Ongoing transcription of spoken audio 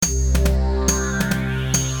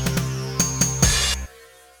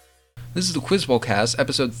This is the Quizbowl cast,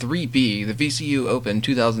 episode 3B, the VCU Open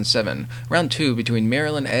 2007, round 2 between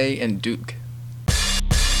Maryland A and Duke.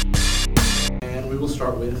 And we will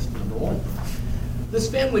start with number 1.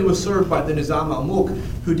 This family was served by the Nizam al-Mulk,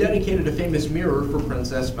 who dedicated a famous mirror for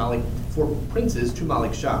princes to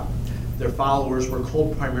Malik Shah. Their followers were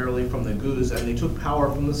culled primarily from the Guz, and they took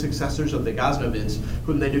power from the successors of the Ghaznavids,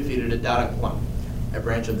 whom they defeated at Darakwan. A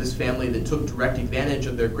branch of this family that took direct advantage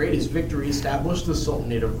of their greatest victory established the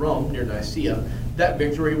Sultanate of Rome near Nicaea. That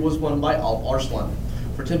victory was won by Alp Arslan.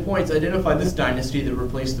 For 10 points, identify this dynasty that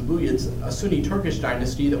replaced the Buyids, a Sunni Turkish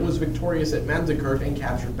dynasty that was victorious at Manzikert and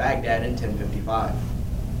captured Baghdad in 1055.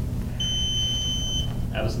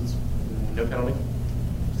 Abbasids. No penalty.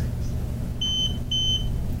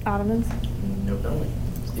 Ottomans. No penalty.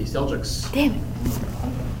 It's the Seljuks. Damn it.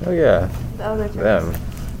 Oh yeah, The other them.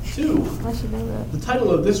 2. I should know that. The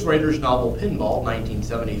title of this writer's novel, Pinball,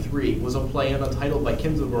 1973, was a play on a title by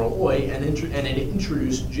Quizbowl and it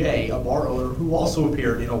introduced Jay, a bar owner who also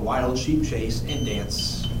appeared in a wild sheep chase and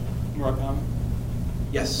dance. Murakami.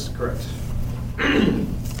 Yes, correct.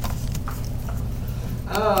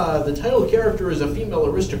 The title character is a female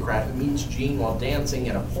aristocrat who meets Jean while dancing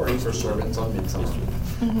at a party for servants on Midsummer.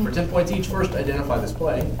 For 10 points each, first identify this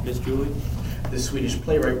play. Miss Julie. The Swedish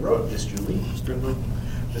playwright wrote Miss Julie. Strindberg.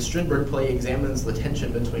 The Strindberg play examines the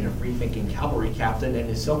tension between a free-thinking cavalry captain and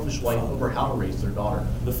his selfish wife over how to raise their daughter.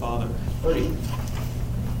 The Father. 30.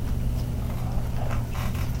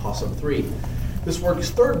 Toss-up 3. This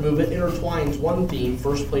work's third movement intertwines one theme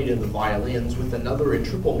first played in the violins with another in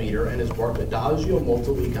triple meter and is marked Adagio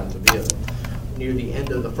molto cantabile. Near the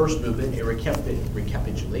end of the first movement, a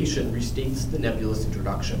recapitulation restates the nebulous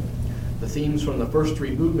introduction. The themes from the first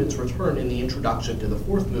 3 movements return in the introduction to the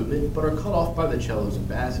fourth movement, but are cut off by the cellos and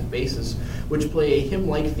basses, which play a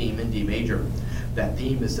hymn-like theme in D major. That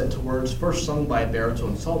theme is set to words first sung by a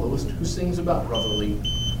baritone soloist who sings about brotherly...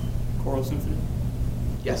 Choral Symphony.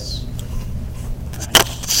 Yes.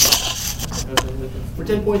 For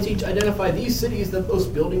 10 points each, identify these cities that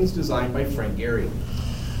boast buildings designed by Frank Gehry.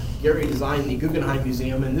 Gehry designed the Guggenheim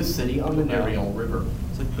Museum in this city on the Narion River.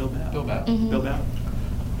 It's like Bilbao. Bilbao. Bilbao.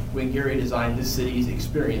 When Gehry designed this city's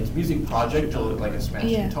Experience music project to look like a smashed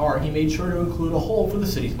Yeah. guitar, he made sure to include a hole for the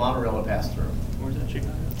city's monorail to pass through. Where's that?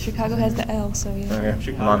 Chicago. Chicago has the L, so yeah. Okay,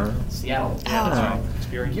 Chicago. Monorail. Seattle. Ow. That's right.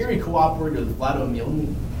 Experience. Gehry cooperated with Vlado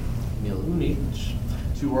Milunic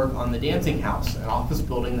to work on the Dancing House, an office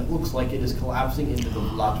building that looks like it is collapsing into the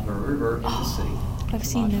Vlatva River in the city. I've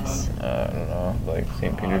seen this. I don't know, like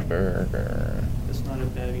St. Petersburg or... It's not a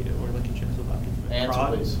bad either, or like in Czechoslovakia. Answer,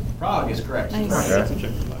 Prague. please. Prague is correct. Nice. Prague, that's in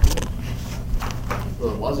Czechoslovakia.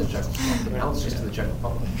 Well, it was in Czechoslovakia. Now it's just in the Czech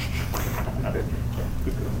Republic.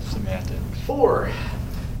 Semantics. 4.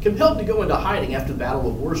 Compelled to go into hiding after the Battle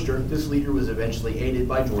of Worcester, this leader was eventually aided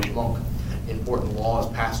by George Monk. Important laws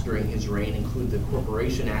passed during his reign include the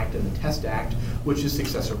Corporation Act and the Test Act, which his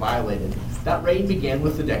successor violated. That reign began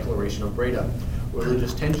with the Declaration of Breda.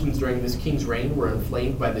 Religious tensions during this king's reign were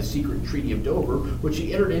inflamed by the secret Treaty of Dover, which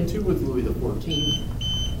he entered into with Louis XIV.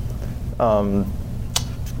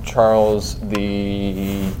 Charles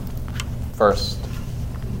the First.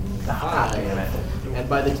 And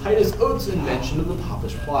by the Titus Oates invention of the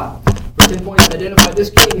Popish plot. For 10 points, identify this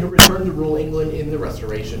king who returned to rule England in the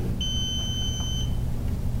Restoration.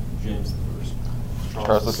 James I.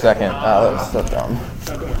 Charles the Second. Oh, that's so dumb.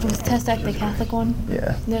 Was Test Act the Catholic one?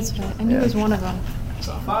 Yeah. That's right. I knew it was one of them.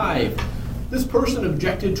 5. This person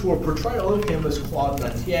objected to a portrayal of him as Claude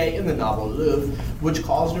Lantier in the novel Louvre, which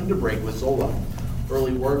caused him to break with Zola.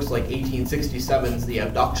 Early works like 1867's The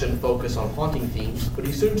Abduction focus on haunting themes, but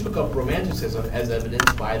he soon took up Romanticism as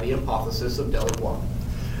evidenced by the hypothesis of Delacroix.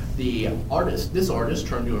 This artist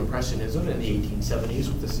turned to Impressionism in the 1870s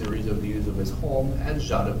with a series of views of his home as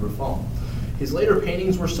Jardin Buffon. His later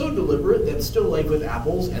paintings were so deliberate that Still Life with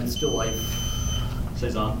Apples and Still Life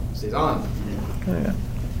Cezanne. Cezanne. Oh, yeah.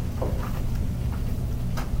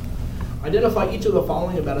 Identify each of the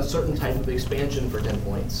following about a certain type of expansion for 10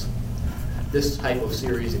 points. This type of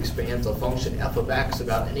series expands a function f of x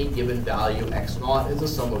about any given value x naught is the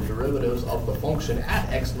sum of derivatives of the function at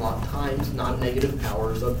x naught times non-negative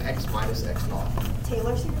powers of x minus x naught.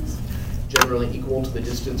 Taylor series? Generally equal to the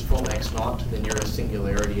distance from x naught to the nearest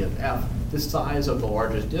singularity of f. The size of the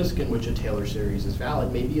largest disk in which a Taylor series is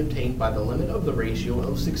valid may be obtained by the limit of the ratio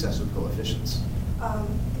of successive coefficients.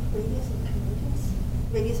 Radius of convergence?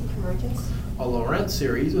 Radius of convergence? A Lorentz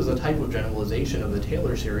series is a type of generalization of the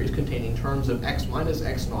Taylor series containing terms of x minus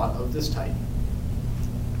x naught of this type.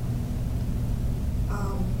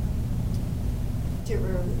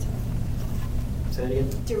 Derivative. Say that again?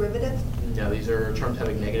 Derivative? No, these are terms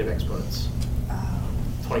having negative exponents.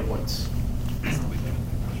 20 points.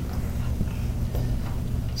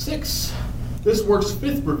 6. This work's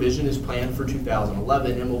 5th revision is planned for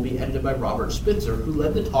 2011 and will be edited by Robert Spitzer, who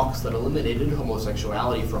led the talks that eliminated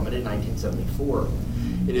homosexuality from it in 1974.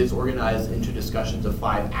 It is organized into discussions of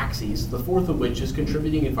 5 axes, the 4th of which is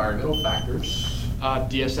contributing environmental factors.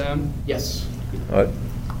 DSM. Yes. What?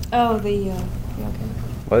 Oh, yeah, okay.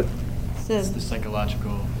 What? It's the So,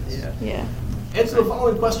 psychological. yeah. Answer the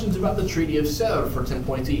following questions about the Treaty of Sèvres for 10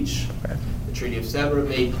 points each. Okay. The Treaty of Sèvres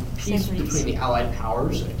made peace Sèvres. between the Allied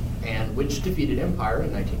powers and which defeated empire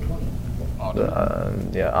in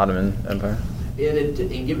 1920. Ottoman Empire.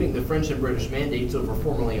 In giving the French and British mandates over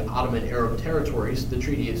formerly Ottoman Arab territories, the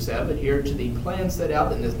Treaty of Sèvres adhered to the plan set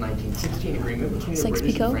out in this 1916 agreement between the British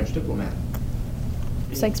Sykes-Picot? and French diplomat.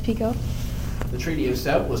 Sykes-Picot? The Treaty of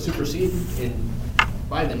Sèvres was superseded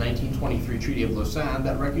by the 1923 Treaty of Lausanne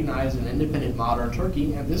that recognized an independent modern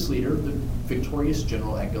Turkey and this leader, the victorious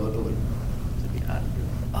General Ataturk.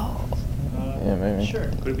 Oh. Yeah, maybe. Sure.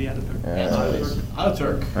 Could it be Ataturk? Yeah.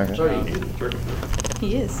 Ataturk. Okay. Sorry. Turk.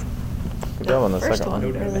 He is. Good job on the First second one,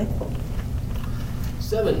 one. No doubt. really.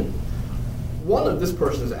 7. One of this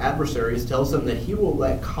person's adversaries tells him that he will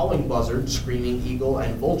let calling buzzard, screaming eagle,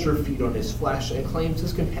 and vulture feed on his flesh and claims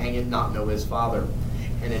his companion not know his father.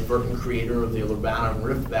 An inadvertent creator of the Lebanon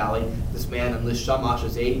Rift Valley, this man enlists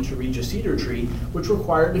Shamash's aid to reach a cedar tree, which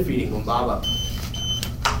required defeating Humbaba.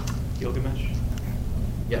 Gilgamesh?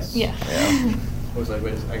 Yes. Yeah. Yeah. I was like,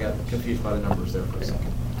 wait, I got confused by the numbers there for a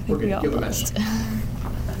second. I think we all Gilgamesh. lost.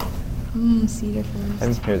 Cedar I Forest.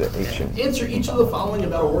 didn't hear the ancient. Answer each of the following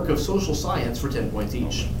about a work of social science for 10 points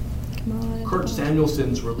each. Come on. Kurt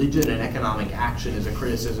Samuelson's Religion and Economic Action is a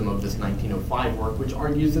criticism of this 1905 work, which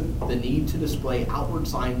argues that the need to display outward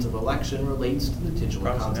signs of election relates to the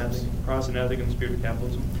titular concepts. Protestant ethic and the spirit of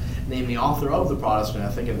capitalism. Name the author of The Protestant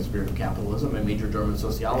Ethic and the Spirit of Capitalism, a major German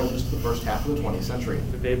sociologist of the first half of the 20th century.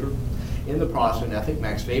 Weber. In The Protestant Ethic,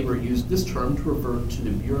 Max Weber used this term to refer to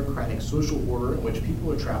the bureaucratic social order in which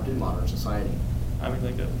people are trapped in modern society. I mean,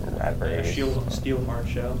 like a Libraries. steel hard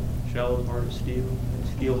shell of hard of steel,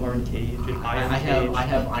 steel hard cage, an iron I cage.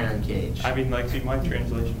 have Iron Cage. I mean, like, see, my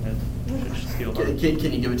translation has steel hard. Can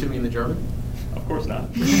you give it to me in the German? Of course not.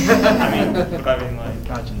 I mean, like,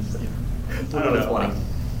 Gotcha. I don't It's know. 20.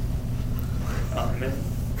 Oh, man.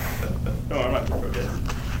 No, I'm not going to protest.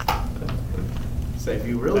 Say, if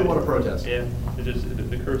you really want to protest. Yeah, it just,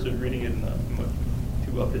 the cursive reading it in a much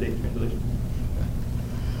too up-to-date translation.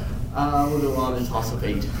 We'll go on and toss up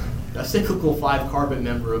 8. A cyclical 5-carbon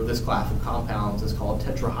member of this class of compounds is called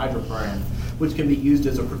tetrahydrofuran, which can be used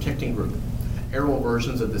as a protecting group. Aryl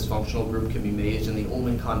versions of this functional group can be made in the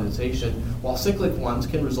Ullmann condensation, while cyclic ones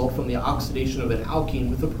can result from the oxidation of an alkene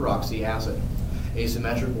with a peroxy acid.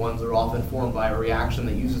 Asymmetric ones are often formed by a reaction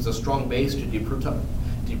that uses a strong base to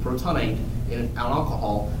deprotonate in an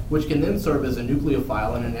alcohol, which can then serve as a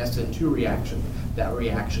nucleophile in an SN2 reaction. That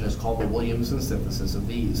reaction is called the Williamson synthesis of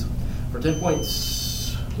these. For 10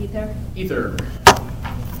 points, Ether. ether.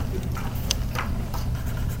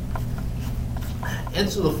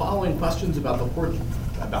 Answer the following questions about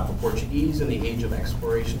the Portuguese and the age of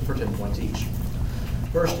exploration for 10 points each.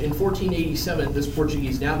 First, in 1487, this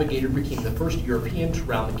Portuguese navigator became the first European to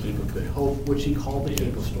round the Cape of Good Hope, which he called the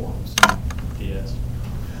Cape of Storms. Yes.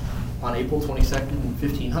 On April 22nd,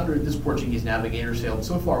 1500, this Portuguese navigator sailed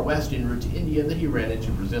so far west en route to India that he ran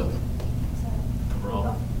into Brazil.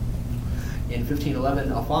 Wrong. In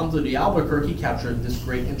 1511, Alfonso de Albuquerque captured this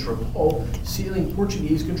great entrepot, sealing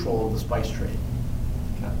Portuguese control of the spice trade.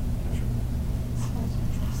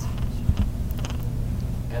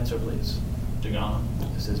 Answer, please. Ghana.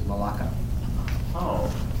 This is Malacca. Oh,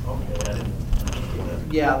 okay, I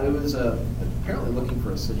didn't. Yeah, it was apparently looking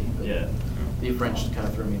for a city, but Yeah. the French kind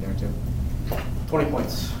of threw me there too. 20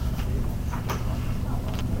 points.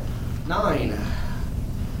 9.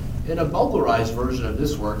 In a Bulgarized version of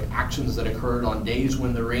this work, actions that occurred on days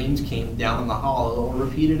when the rains came down in the hollow are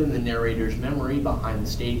repeated in the narrator's memory behind the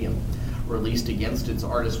stadium. Released against its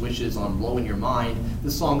artist's wishes on Blowing Your Mind,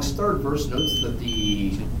 the song's third verse notes that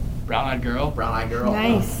the Brown-eyed girl. brown-eyed girl.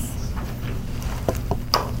 Nice.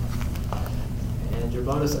 And your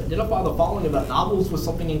bonus, identify the following about novels with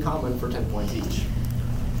something in common for 10 points each.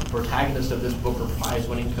 The protagonist of this Booker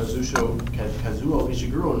Prize-winning Kazuo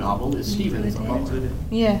Ishiguro novel is Stevens, a butler.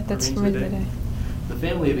 Yeah, that's Remains from of the the day. day. The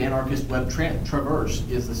family of anarchist Webb Traverse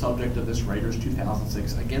is the subject of this writer's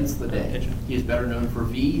 2006 Against the Day. He is better known for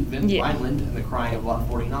V, Vince Yeah. Vineland, and The Crying of Lot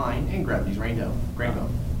 49, and Gravity's Rainbow.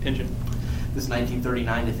 Pigeon. This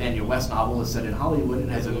 1939 Nathaniel West novel is set in Hollywood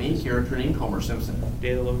and has a main character named Homer Simpson.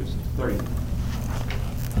 Day of the Locust. 30.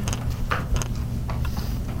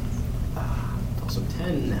 Also Episode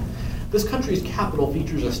 10. This country's capital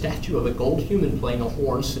features a statue of a gold human playing a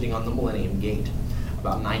horn sitting on the Millennium Gate.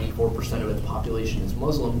 About 94% of its population is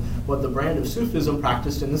Muslim, but the brand of Sufism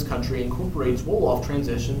practiced in this country incorporates Wolof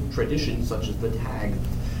traditions such as the tag.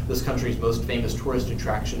 This country's most famous tourist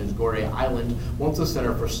attraction is Gorée Island, once a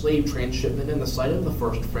center for slave transshipment and the site of the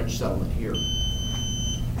first French settlement here.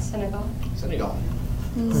 Senegal. Senegal.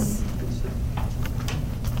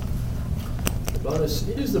 Bonus,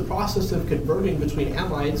 it is the process of converting between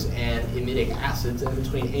amides and imidic acids and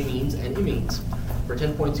between amines and imines. For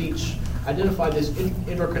 10 points each, identify this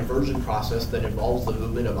interconversion process that involves the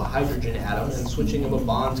movement of a hydrogen atom and switching of a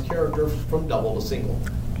bond's character from double to single.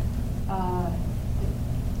 No.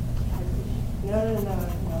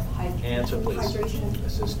 Answer, please. Hydration.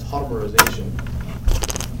 This is tautomerization.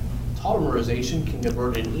 Tautomerization can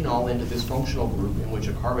convert an enol into this functional group in which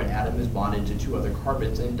a carbon atom is bonded to two other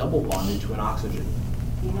carbons and double bonded to an oxygen.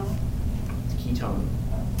 Phenol. Ketone.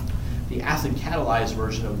 The acid-catalyzed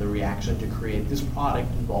version of the reaction to create this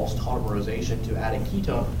product involves tautomerization to add a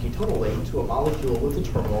ketonolate to a molecule with a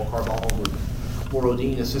terminal carbonyl group.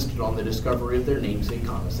 Borodin assisted on the discovery of their namesake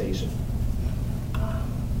condensation.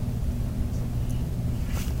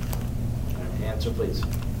 Answer, please.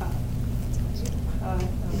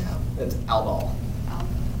 That's aldol.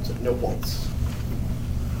 So no points.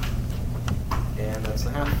 And that's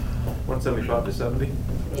the half. 175 to 70.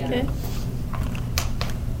 Okay.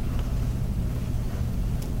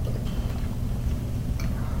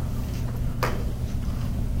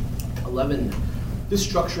 This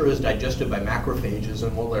structure is digested by macrophages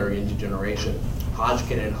and Wallerian degeneration.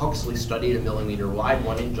 Hodgkin and Huxley studied a millimeter-wide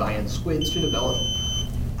one in giant squids to develop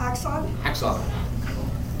Axon. axon.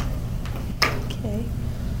 Okay.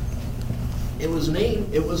 It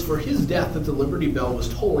was for his death that the Liberty Bell was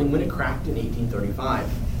tolling when it cracked in 1835.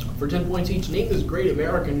 For 10 points each, name this great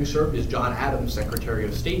American who served as John Adams Secretary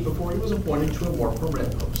of State before he was appointed to a more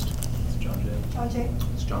permanent post. It's John Jay. John Jay.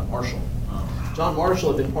 It's John Marshall. John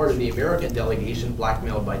Marshall had been part of the American delegation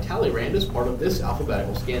blackmailed by Talleyrand as part of this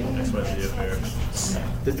alphabetical scandal. That's what the affair.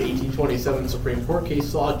 This 1827 Supreme Court case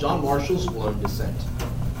saw John Marshall's lone dissent. Is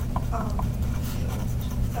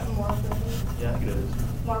that Marvin? Yeah, I think it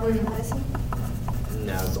is. Marvin Madison.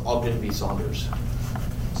 No, it's Ogden v. Saunders.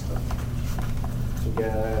 So we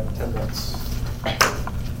got 10 points.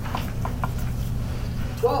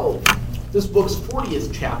 12. This book's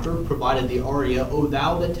 40th chapter provided the aria, O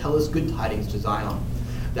thou that tellest good tidings to Zion.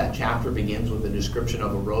 That chapter begins with a description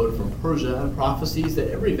of a road from Persia and prophecies that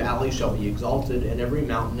every valley shall be exalted and every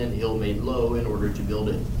mountain and hill made low in order to build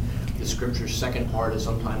it. The scripture's second part is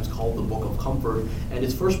sometimes called the Book of Comfort, and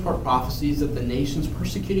its first part prophesies that the nations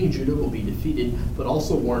persecuting Judah will be defeated, but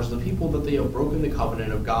also warns the people that they have broken the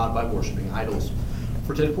covenant of God by worshiping idols.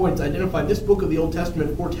 For 10 points, identify this book of the Old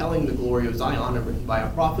Testament foretelling the glory of Zion and written by a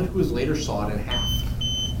prophet who was later sawed in half.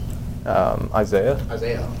 Isaiah?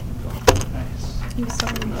 Isaiah. You saw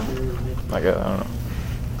me. I don't know.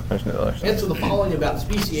 I just knew the other stuff. Answer the following about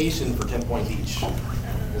speciation for 10 points each.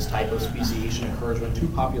 This type of speciation occurs when two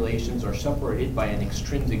populations are separated by an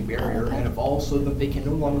extrinsic barrier and evolve so that they can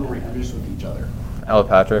no longer reproduce with each other.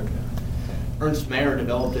 Allopatric. Ernst Mayr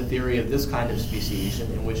developed a theory of this kind of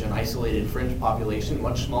speciation in which an isolated fringe population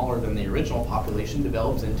much smaller than the original population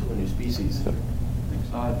develops into a new species.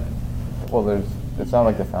 Well, it's not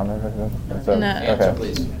like the founder of it. It's No. Answer, Okay.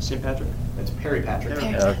 please. St. Patrick. It's peripatric.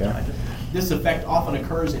 Yeah, okay. This effect often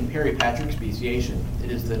occurs in peripatric speciation.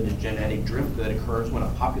 It is the genetic drift that occurs when a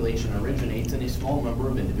population originates in a small number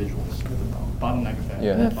of individuals. Bottleneck effect.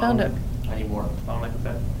 Yeah. I found it. Anymore. Bottleneck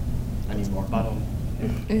effect. Anymore.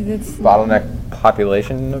 It's Bottleneck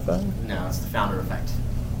population effect? No, it's the founder effect.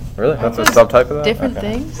 Really? That's a Just subtype of that? different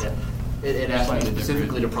Okay. things. Yeah. It asked me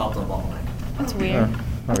specifically to prompt on bottleneck. That's weird.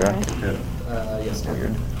 Oh, okay. Yes,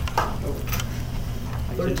 Weird.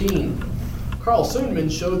 13. Carl Soonman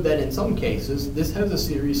showed that in some cases, this has a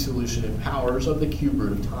series solution in powers of the cube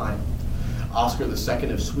root of time. Oscar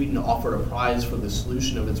II of Sweden offered a prize for the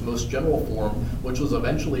solution of its most general form, which was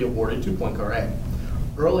eventually awarded to Poincaré.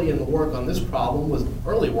 Early work on this problem was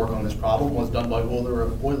done by Euler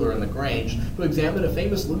and Lagrange, who examined a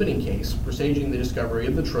famous limiting case, presaging the discovery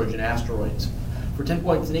of the Trojan asteroids. For 10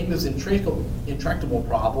 points, name this intractable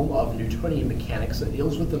problem of Newtonian mechanics that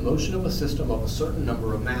deals with the motion of a system of a certain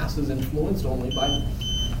number of masses influenced only by... Is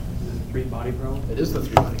it the three-body problem? It is the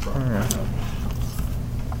three-body problem.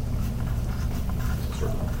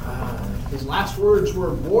 His last words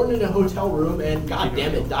were born in a hotel room and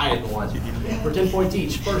goddamn it died in one. For 10 points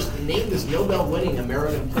each. First, name this Nobel-winning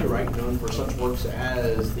American playwright known for such works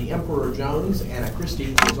as The Emperor Jones, Anna Christie,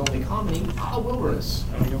 and his only comedy, A Wilderness.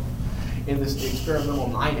 In this experimental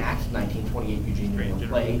 9-act 1928 Eugene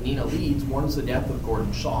play, Nina Leeds mourns the death of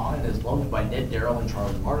Gordon Shaw and is loved by Ned Darrell and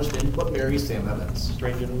Charlie Marsden, but marries Sam Evans.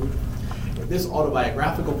 Strange interlude. This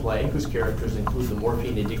autobiographical play, whose characters include the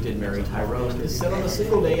morphine-addicted Mary Tyrone, is set on a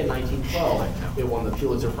single day in 1912. It won the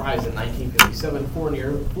Pulitzer Prize in 1957, 4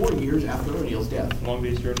 years after O'Neill's death.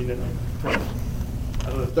 Longest journey to night. 20. I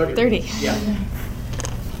thought it was 30. Yeah.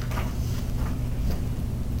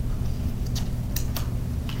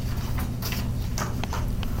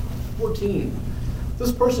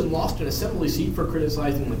 This person lost an assembly seat for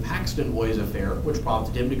criticizing the Paxton Boys affair, which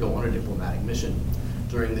prompted him to go on a diplomatic mission.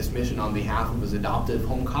 During this mission on behalf of his adoptive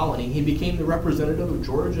home colony, he became the representative of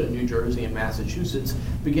Georgia, New Jersey, and Massachusetts,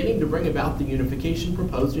 beginning to bring about the unification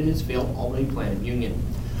proposed in his failed Albany Plan of Union.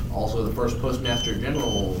 Also the first Postmaster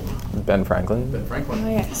General, Ben Franklin. Ben Franklin. Oh,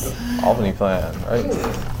 yes. Albany Plan, right?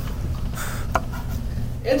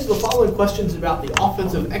 Answer the following questions about the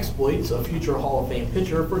offensive exploits of future Hall of Fame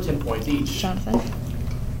pitcher for 10 points each. Jonathan.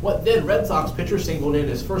 What then Red Sox pitcher singled in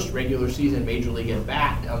his first regular season Major League at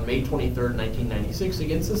bat on May 23, 1996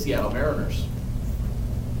 against the Seattle Mariners?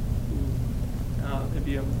 It'd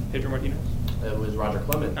be Pedro Martinez. It was Roger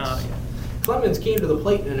Clemens. Yeah. Clemens came to the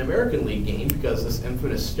plate in an American League game because this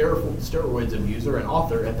infamous steroids abuser and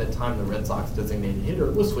author, at that time the Red Sox designated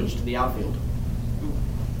hitter, was switched to the outfield. Ooh,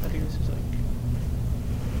 I think this is like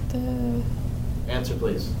The Answer,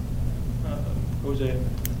 please. Jose.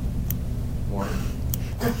 More.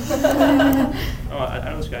 Oh, I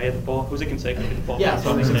know this guy. He had the ball. Jose Canseco hit the ball. Yeah,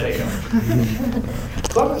 Tony Canseco.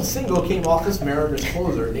 Clemens' single came off this Mariners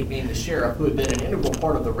closer, nicknamed the Sheriff, who had been an integral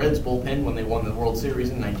part of the Reds bullpen when they won the World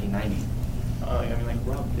Series in 1990. I mean, like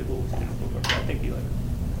Rob Dibble was in the I think he like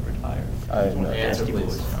retired. I have no Answer, Nasty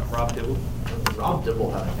please. boys. Rob Dibble. Rob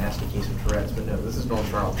Dibble had a nasty case of Tourette's, but no, this is Norm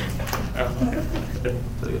Charlton.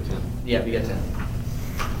 So you get 10. Yeah, we get 10.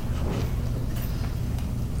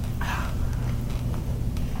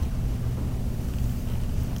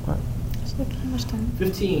 just look how much time.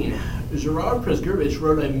 15. Gerard Presgurvich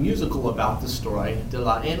wrote a musical about the story, De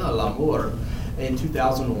la Haine à l'amour, in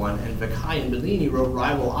 2001, and Vecchi and Bellini wrote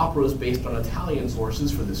rival operas based on Italian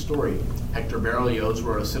sources for this story. Hector Berlioz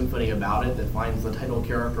wrote a symphony about it that finds the title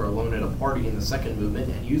character alone at a party in the second movement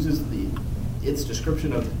and uses its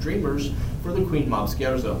description of the dreamers for the Queen Mab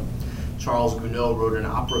scherzo. Charles Gounod wrote an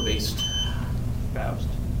opera based, Faust.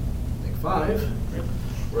 I think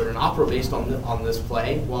 5, wrote an opera based on this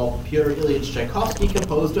play, while Pyotr Ilyich Tchaikovsky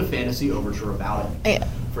composed a fantasy overture about it. Yeah.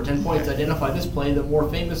 For 10 points, identify this play that more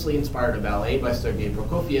famously inspired a ballet by Sergei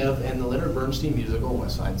Prokofiev and the Leonard Bernstein musical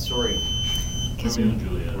West Side Story. Because Romeo you and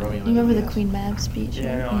Juliet. Romeo and remember the Juliet. Queen Mab speech?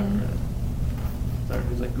 Yeah, I know. I remember that. Thought it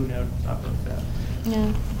was like Gounod, stuff like that.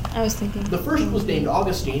 Yeah, I was thinking. The first was named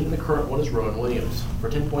Augustine, and the current one is Rowan Williams. For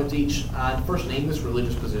 10 points each, the first name is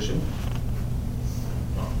religious position.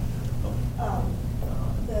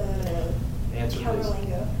 The Answer, please.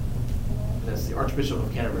 Camerlengo. That's the Archbishop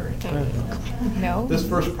of Canterbury. No. This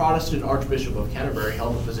first Protestant Archbishop of Canterbury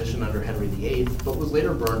held the position under Henry VIII, but was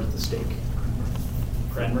later burned at the stake.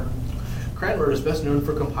 Cranmer. Cranmer is best known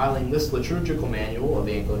for compiling this liturgical manual of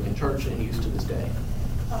the Anglican Church in use to this day.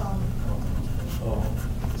 Oh.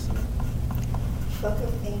 Book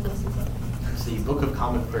of Anglicism. It's the Book of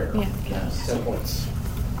Common Prayer. Yeah. Yes. 10 points.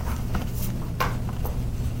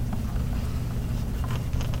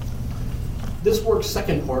 This work's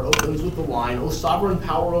second part opens with the line, "O sovereign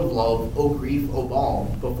power of love, O grief, O balm,"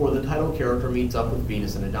 before the title character meets up with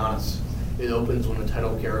Venus and Adonis. It opens when the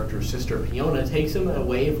title character's sister Peona takes him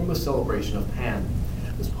away from a celebration of Pan.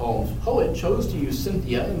 This poem's poet chose to use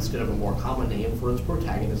Cynthia instead of a more common name for its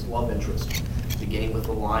protagonist's love interest. Beginning with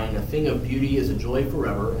the line, "A thing of beauty is a joy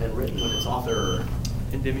forever," and written when its author,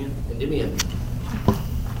 Endymion. Endymion.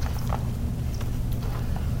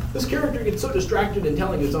 This character gets so distracted in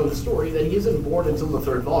telling his own story that he isn't born until the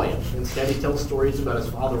third volume. Instead, he tells stories about his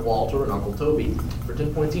father Walter and Uncle Toby. For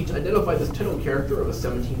 10 points each, identify this title character of a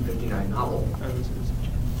 1759 novel. I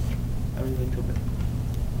really like Tobin.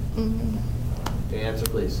 Mm, The answer,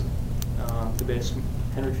 please. The best.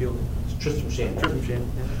 Henry Fielding. It's Tristram Shandy. Tristan Shandy.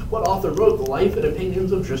 Yeah. What author wrote The Life and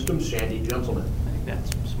Opinions of Tristram Shandy, Gentleman? I think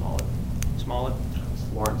that's Smollett. Smollett.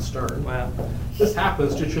 Lawrence Stern. Wow. This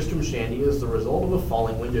happens to Tristram Shandy as the result of a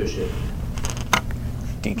falling window shade.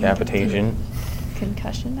 Decapitation.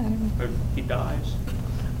 concussion? I don't know. Or he dies.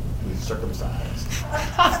 He's circumcised.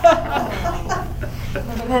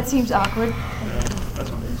 That seems awkward.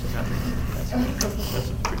 That's what it is. That's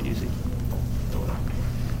pretty easy.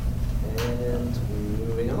 And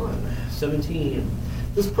moving on. 17.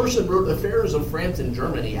 This person wrote Affairs of France and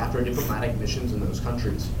Germany after diplomatic missions in those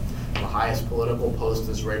countries. The highest political post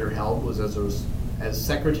this writer held was as as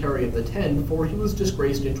Secretary of the Ten before he was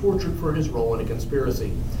disgraced and tortured for his role in a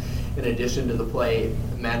conspiracy. In addition to the play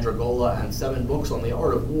Mandragola and 7 books on the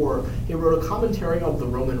art of war, he wrote a commentary of the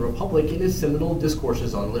Roman Republic in his seminal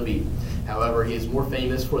Discourses on Livy. However, he is more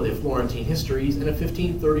famous for the Florentine Histories and a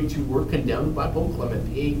 1532 work condemned by Pope Clement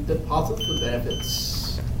VIII that posits the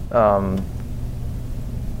benefits.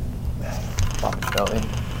 Botticelli.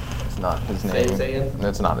 It's not his name. Say it.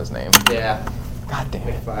 It's not his name. Yeah. God damn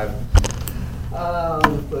Pick it. 5.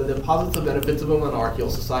 The posits the benefits of a monarchical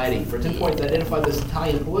society. For 10 points, identify this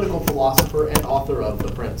Italian political philosopher and author of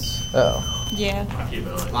The Prince. Oh. Yeah.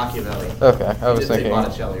 Machiavelli. Machiavelli. Okay, I You was did say thinking.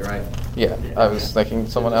 Botticelli, right? Yeah, I was thinking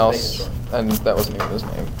someone Just else, making and that wasn't even his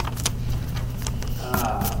name.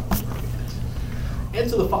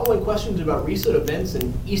 Answer the following questions about recent events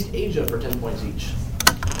in East Asia for 10 points each.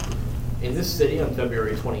 In this city on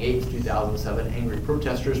February 28, 2007, angry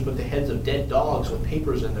protesters put the heads of dead dogs with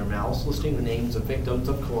papers in their mouths listing the names of victims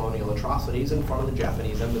of colonial atrocities in front of the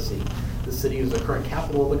Japanese embassy. The city is the current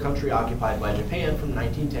capital of the country occupied by Japan from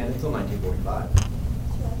 1910 until 1945.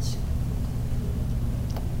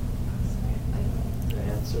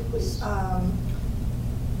 Answer, please.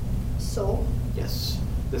 Seoul. Yes.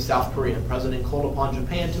 The South Korean president called upon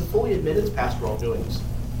Japan to fully admit its past wrongdoings.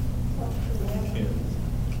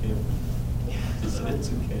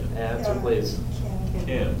 Answer, please.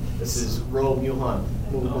 This is Roh Moo-hyun.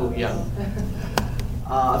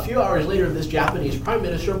 A few hours later, this Japanese prime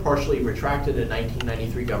minister partially retracted a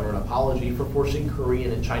 1993 government apology for forcing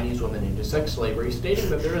Korean and Chinese women into sex slavery, stating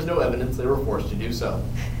that there is no evidence they were forced to do so.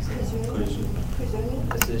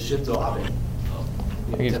 This is Shinzo Abe.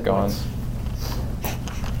 You have He's 10 gone. points.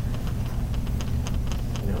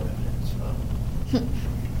 No evidence.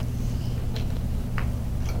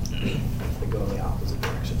 They go in the opposite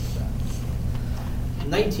direction of that.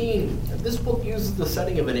 19. This book uses the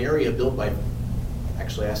setting of an area built by.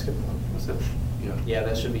 Actually, ask it. What's it? Yeah,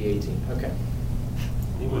 that should be 18. Okay.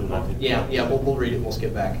 Yeah, we'll read it. We'll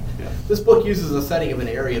skip back. Yeah. This book uses the setting of an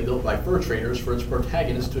area built by fur traders for its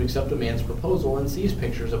protagonist to accept a man's proposal and sees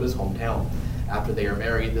pictures of his hometown. After they are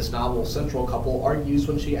married, this novel's central couple argues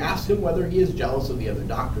when she asks him whether he is jealous of the other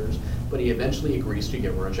doctors, but he eventually agrees to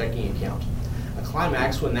give her a checking account. A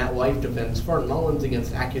climax when that wife defends Fern Mullins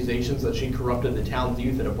against accusations that she corrupted the town's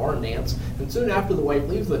youth at a barn dance, and soon after the wife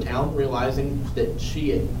leaves the town, realizing that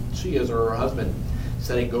she is her husband.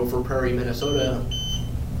 Setting Gopher Prairie, Minnesota.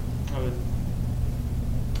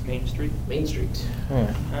 Main Street. Main Street.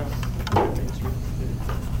 Yeah. Main Street.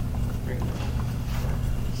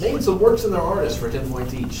 Name some works and their artists for 10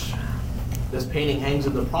 points each. This painting hangs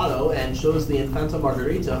in the Prado and shows the Infanta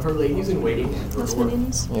Margarita, her ladies-in-waiting, and her Las dwarf.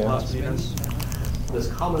 Meninas. Yeah. Las Vegas. This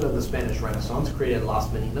comet of the Spanish Renaissance created Las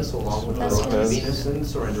Meninas along with Las the Road to Vegas. Venus and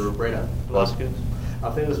Surrender of Breda. Velasquez.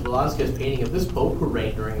 A famous Velázquez painting of this pope who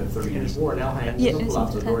reigned during the 30 Years' War now hangs Yeah, in the it's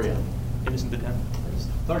Palazzo in the Doria. Innocent the 10th.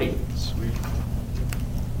 30. Sweet.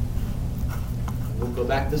 We'll go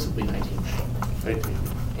back, this will be 19. 18.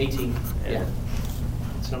 18, yeah. Yeah.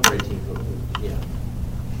 It's number 18, but, yeah.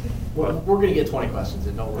 We're going to get 20 questions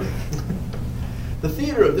in, don't worry. The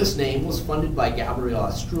theater of this name was funded by Gabriel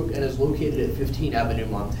Astruc and is located at 15 Avenue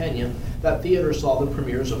Montaigne. That theater saw the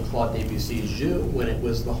premieres of Claude Debussy's Jeux when it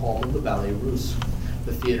was the home of the Ballet Russe.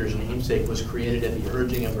 The theater's namesake was created at the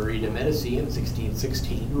urging of Marie de Medici in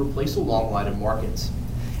 1616 to replace a long line of markets.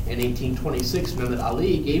 In 1826, Mehmed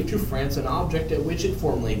Ali gave to France an object at which it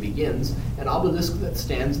formally begins, an obelisk that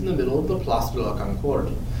stands in the middle of the Place de la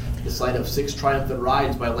Concorde. The site of 6 triumphant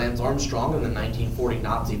rides by Lance Armstrong in the 1940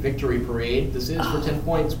 Nazi victory parade, this is, for 10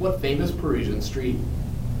 points, what famous Parisian street?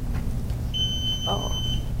 Oh.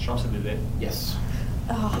 Champs-Élysées. Yes.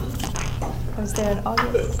 Oh. I was there in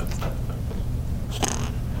August.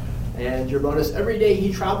 And your bonus, every day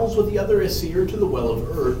he travels with the other Asir to the Well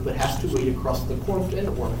of Earth, but has to wade across the Cormped and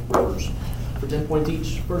Ormph rivers. For 10 points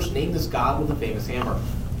each, first name this god with a famous hammer.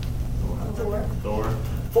 Thor.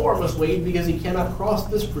 Thor must wade because he cannot cross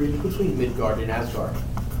this bridge between Midgard and Asgard.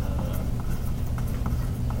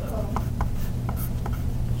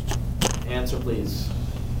 Answer, please.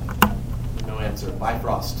 No answer.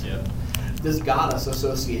 Bifrost. Yeah. This goddess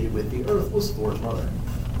associated with the Earth was Thor's mother.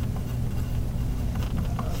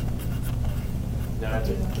 No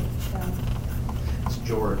answer. It's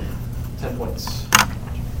Jord. 10 points.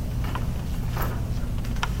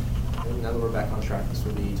 And now that we're back on track, this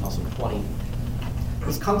will be toss-up 20.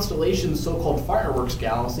 This constellation's so-called fireworks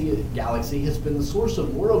galaxy has been the source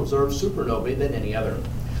of more observed supernovae than any other.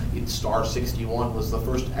 Its star 61 was the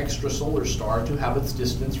first extrasolar star to have its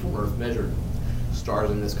distance from Earth measured. Stars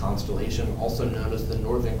in this constellation, also known as the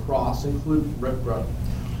Northern Cross, include Rukba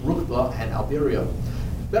and Albireo.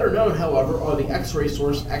 Better known, however, are the X-ray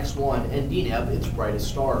source X1 and Deneb, its brightest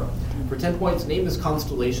star. For 10 points, name this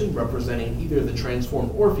constellation representing either the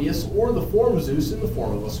transformed Orpheus or the form of Zeus in the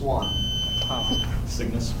form of a swan.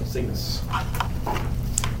 Cygnus. Cygnus.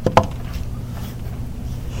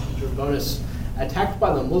 Your bonus. Attacked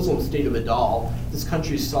by the Muslim state of Adal, this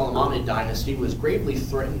country's Solomonid dynasty was gravely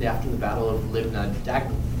threatened after the Battle of Libna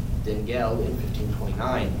Dengel in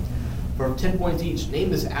 1529. For 10 points each,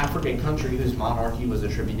 name this African country whose monarchy was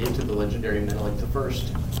attributed to the legendary Menelik I.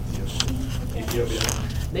 Ethiopia.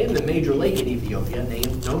 Name the major lake in Ethiopia,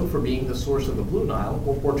 known for being the source of the Blue Nile,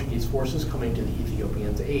 where Portuguese forces coming to the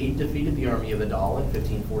Ethiopians' aid defeated the army of Adal in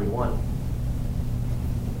 1541.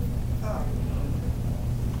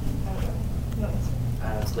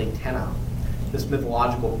 It's Lake Tana. This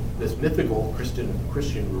mythical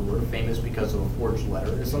Christian ruler, famous because of a forged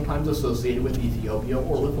letter, is sometimes associated with Ethiopia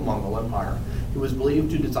or with the Mongol Empire. He was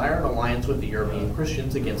believed to desire an alliance with the European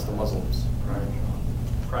Christians against the Muslims.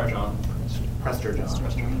 Prajan. Prester John.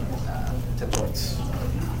 10 points.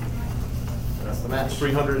 That's the match.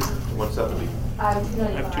 300, 170. I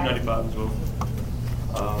have 295 as well.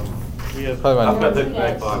 We have. Probably I've got the Three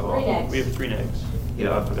neg necks. 5 Three off. necks. We have 3 necks.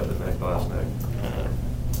 Yeah, I forgot the last neg.